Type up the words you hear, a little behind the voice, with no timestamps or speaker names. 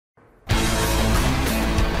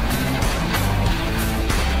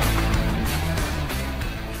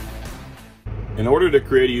In order to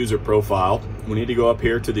create a user profile, we need to go up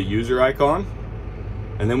here to the user icon,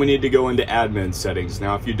 and then we need to go into admin settings.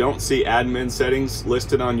 Now, if you don't see admin settings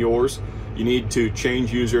listed on yours, you need to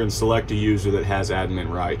change user and select a user that has admin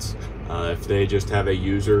rights. If they just have a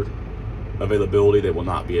user availability, they will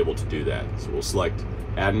not be able to do that. So we'll select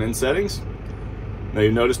admin settings. Now,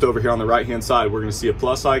 you noticed over here on the right hand side, we're going to see a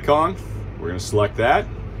plus icon. We're going to select that.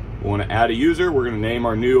 We want to add a user. We're going to name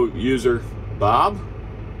our new user Bob.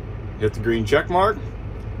 Hit the green check mark.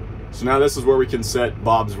 So now this is where we can set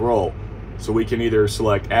Bob's role. So we can either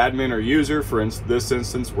select admin or user. For this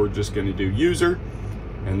instance, we're just going to do user,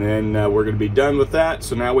 and then we're going to be done with that.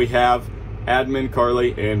 So now we have admin,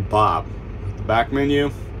 Carly, and Bob. Hit the back menu.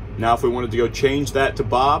 Now if we wanted to go change that to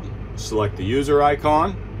Bob, select the user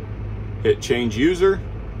icon, hit change user,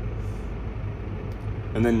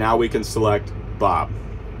 and then now we can select Bob.